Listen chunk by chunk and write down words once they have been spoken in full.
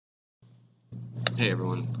Hey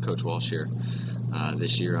everyone, Coach Walsh here.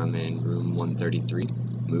 This year I'm in room 133,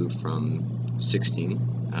 moved from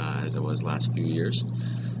 16 as I was last few years.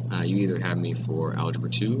 You either have me for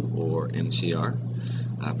Algebra 2 or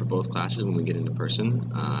MCR. For both classes, when we get into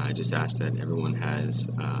person, I just ask that everyone has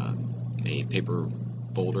a paper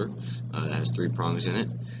folder that has 3 prongs in it.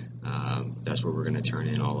 That's where we're going to turn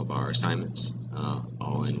in all of our assignments,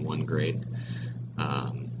 all in one grade.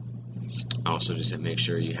 Also, just to make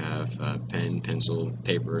sure you have pen, pencil,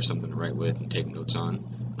 paper, or something to write with and take notes on.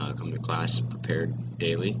 Come to class prepared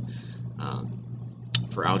daily.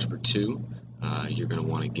 For Algebra 2, you're going to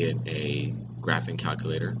want to get a graphing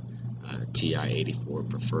calculator, TI-84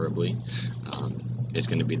 preferably. It's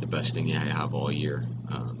going to be the best thing you have all year.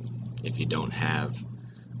 If you don't have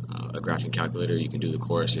a graphing calculator, you can do the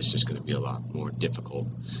course. It's just going to be a lot more difficult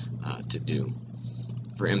to do.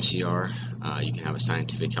 For MCR, you can have a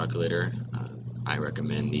scientific calculator. I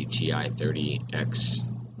recommend the TI-30X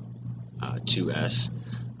 2S.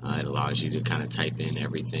 It allows you to kind of type in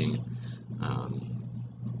everything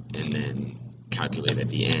and then calculate at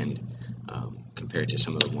the end, compared to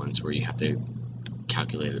some of the ones where you have to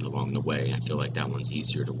calculate it along the way. I feel like that one's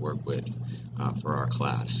easier to work with for our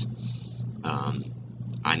class.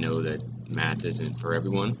 I know that math isn't for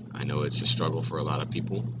everyone. I know it's a struggle for a lot of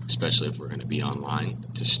people, especially if we're going to be online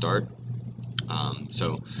to start.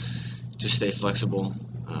 So just stay flexible,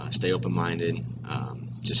 stay open-minded,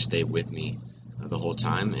 just stay with me the whole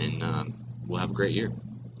time, and we'll have a great year.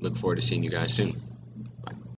 Look forward to seeing you guys soon.